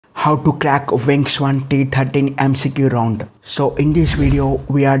how to crack Wings 1 T13 MCQ round. So in this video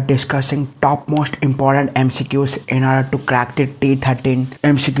we are discussing top most important MCQs in order to crack the T13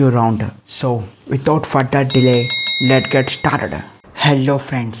 MCQ round. So without further delay, let's get started. Hello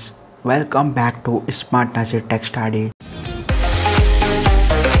friends, welcome back to Smart Nazi Tech Study.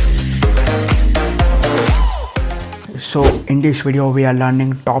 So in this video we are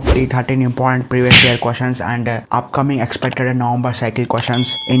learning top T13 important previous year questions and upcoming expected November cycle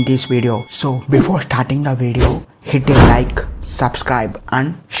questions in this video. So before starting the video, hit a like, subscribe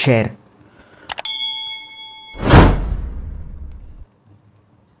and share.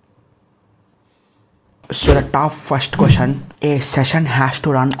 So the top first question, a session has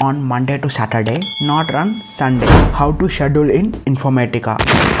to run on Monday to Saturday, not run Sunday. How to schedule in Informatica?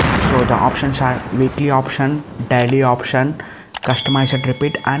 So the options are weekly option, daily option, customized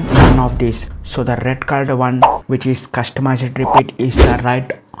repeat and none of these. So the red colored one, which is customized repeat, is the right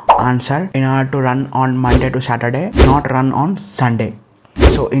answer in order to run on Monday to Saturday, not run on Sunday.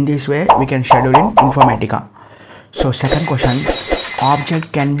 So in this way we can schedule in Informatica. So second question,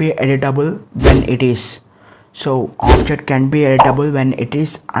 object can be editable when it is. So object can be editable when it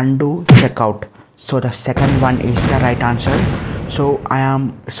is undo checkout. So the second one is the right answer. So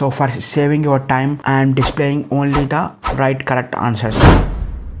for saving your time, I am displaying only the right correct answers.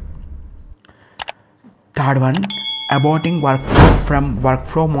 Third one, aborting workflow from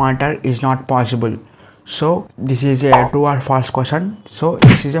workflow monitor is not possible. So this is a true or false question. So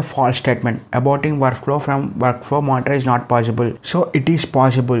this is a false statement. Aborting workflow from workflow monitor is not possible. So it is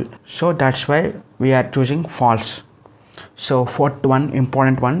possible. So that's why we are choosing false. So fourth one,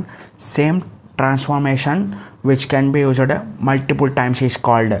 important one, same transformation which can be used multiple times is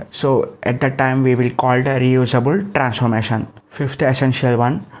called. So at that time we will call the reusable transformation. Fifth essential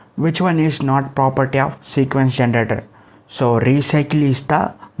one, which one is not property of sequence generator? So recycle is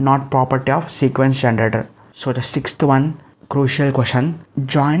the not property of sequence generator. So the sixth one, crucial question,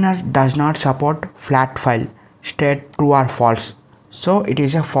 joiner does not support flat file. State true or false. So it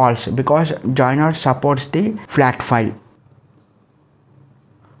is a false because joiner supports the flat file.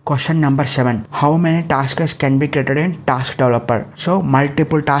 Question number 7, how many tasks can be created in task developer? So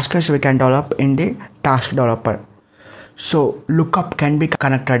multiple tasks we can develop in the task developer. So lookup can be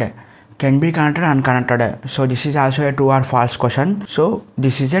connected and unconnected. So this is also a true or false question. So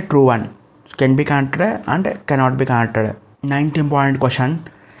this is a true one, can be connected and cannot be connected. Ninth important question,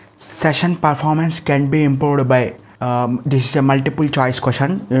 session performance can be improved by. This is a multiple choice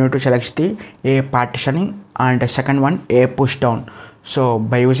question. You need to select the A partitioning and the second one A push down. So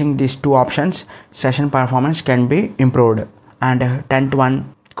by using these two options, session performance can be improved. And 10th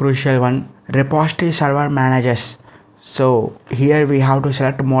one, crucial one, repository server manages. So here we have to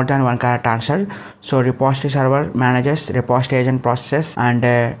select more than one correct answer. So repository server manages repository agent process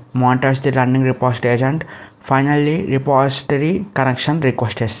and monitors the running repository agent. Finally, repository connection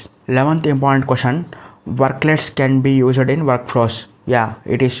requests. 11th important question, worklets can be used in workflows. Yeah,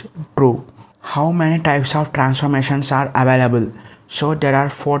 it is true. How many types of transformations are available? So there are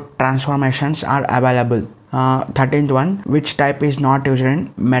 4 transformations are available. 13th one, which type is not used in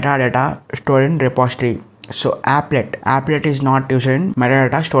metadata stored in repository? So applet is not used in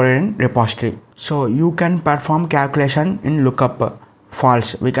metadata stored in repository. So you can perform calculation in lookup.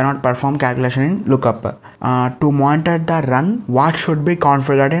 False, we cannot perform calculation in lookup. To monitor the run, what should be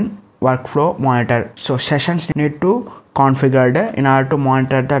configured in workflow monitor? So sessions need to configured in order to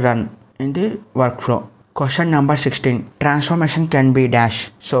monitor the run in the workflow. Question number 16, transformation can be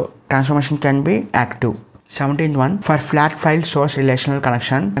dash. So transformation can be active. 17th one, for flat file source relational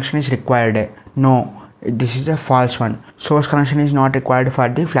connection is required. No, this is a false one. Source connection is not required for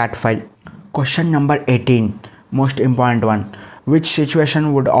the flat file. Question number 18, most important one, which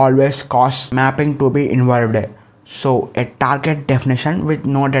situation would always cause mapping to be involved? So a target definition with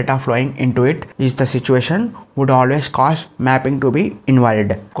no data flowing into it is the situation would always cause mapping to be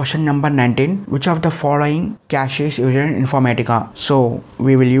invalid. Question number 19, which of the following caches used in Informatica? So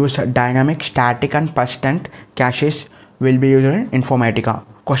we will use dynamic, static and persistent caches will be used in Informatica.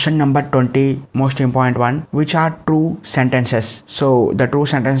 Question number 20, most important one, which are true sentences? So the true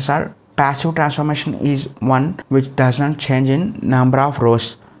sentences are passive transformation is one which does not change in number of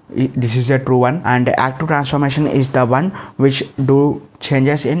rows. This is a true one. And active transformation is the one which do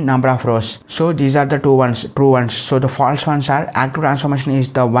changes in number of rows. So these are the true ones. So the false ones are active transformation is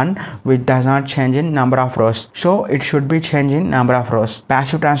the one which does not change in number of rows. So it should be change in number of rows.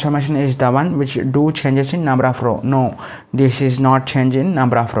 Passive transformation is the one which do changes in number of rows. No, this is not change in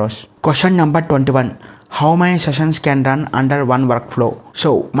number of rows. Question number 21. How many sessions can run under one workflow?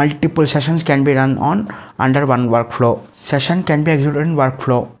 So multiple sessions can be run on under one workflow. Session can be executed in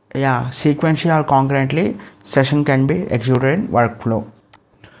workflow. Yeah, sequentially or concurrently, session can be executed in workflow.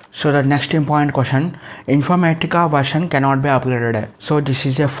 So the next important question, Informatica version cannot be upgraded. So this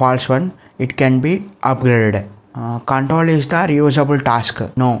is a false one. It can be upgraded. Control is the reusable task.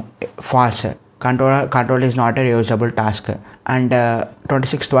 No, false. Control is not a reusable task. And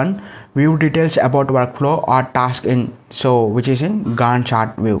 26th one, view details about workflow or task in, so which is in Gantt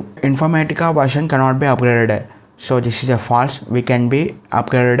chart view. Informatica version cannot be upgraded. So this is a false. We can be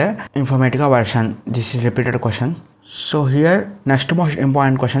upgraded Informatica version. This is repeated question. So here, next most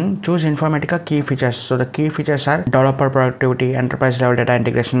important question, choose Informatica key features. So the key features are developer productivity, enterprise level data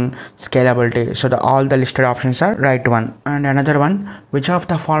integration, scalability. So all the listed options are right one. And another one, which of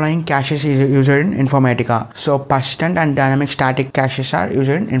the following caches is used in Informatica? So persistent and dynamic static caches are used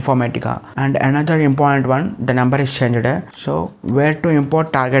in Informatica. And another important one, the number is changed. So where to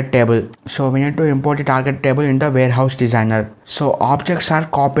import target table? So we need to import the target table in the warehouse designer. So objects are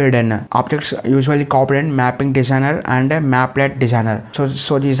copied in. Objects usually copied in mapping designer and a maplet designer.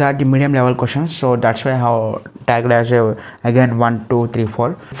 So these are the medium level questions. So that's why I have tagged as again 1, 2, 3,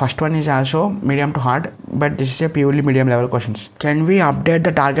 4. First one is also medium to hard, but this is a purely medium level questions. Can we update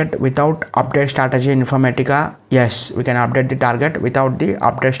the target without update strategy in Informatica? Yes, we can update the target without the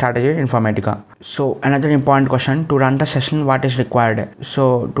update strategy in Informatica. So another important question, to run the session, what is required?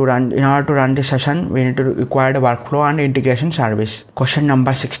 So in order to run the session, we need to require the workflow and integration service. Question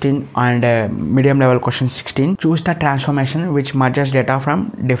number 16 and medium level question 16, choose the transformation which merges data from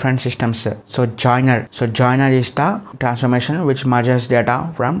different systems. So joiner is the transformation which merges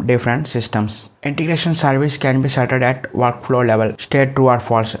data from different systems. Integration service can be started at workflow level. State true or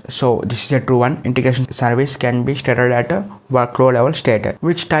false. So this is a true one. Integration service can be stated at a workflow level state.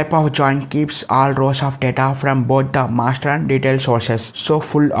 Which type of join keeps all rows of data from both the master and detailed sources? So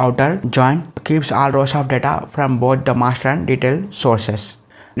full outer join keeps all rows of data from both the master and detailed sources.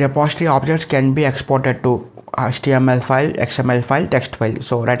 Repository objects can be exported to HTML file, XML file, text file.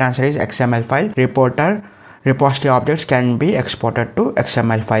 So right answer is XML file. Repository objects can be exported to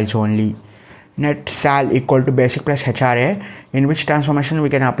XML files only. Net sal equal to basic plus HRA. In which transformation we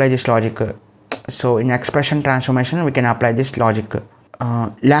can apply this logic? So in expression transformation we can apply this logic.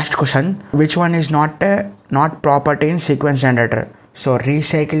 Last question, which one is not property in sequence generator? So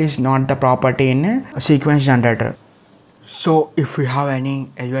recycle is not the property in sequence generator. So if you have any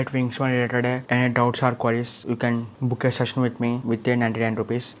Elevate Wings 1 related any doubts or queries, you can book a session with me with 99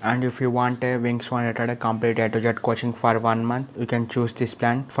 rupees. And if you want a Wings 1 related complete A to Z coaching for 1 month, you can choose this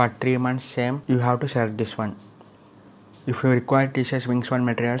plan. For 3 months same, you have to select this one. If you require TCS Wings 1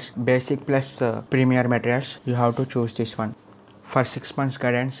 materials, basic plus premier materials, you have to choose this one. For 6 months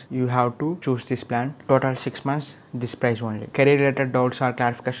guidance, you have to choose this plan. Total 6 months, this price only. Career related doubts or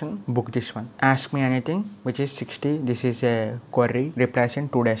clarification, book this one. Ask me anything, which is 60. This is a query, replies in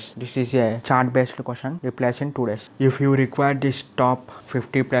 2 days. This is a chart based question, replies in 2 days. If you require this top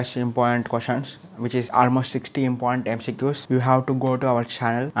 50 plus important questions, which is almost 60 important MCQs, you have to go to our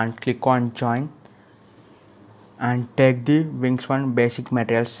channel and click on join and take the Wings 1 basic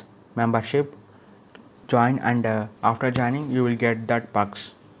materials membership. Join, and after joining you will get that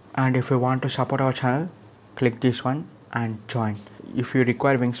perks. And if you want to support our channel, click this one and join. If you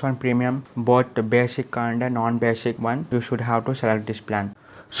require Wings 1 premium, both the basic and non-basic one, you should have to select this plan.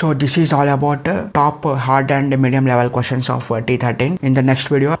 So this is all about top hard and medium level questions of T13. In the next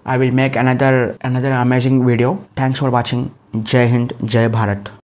video I will make another amazing video. Thanks for watching. Jai Hind, Jai Bharat.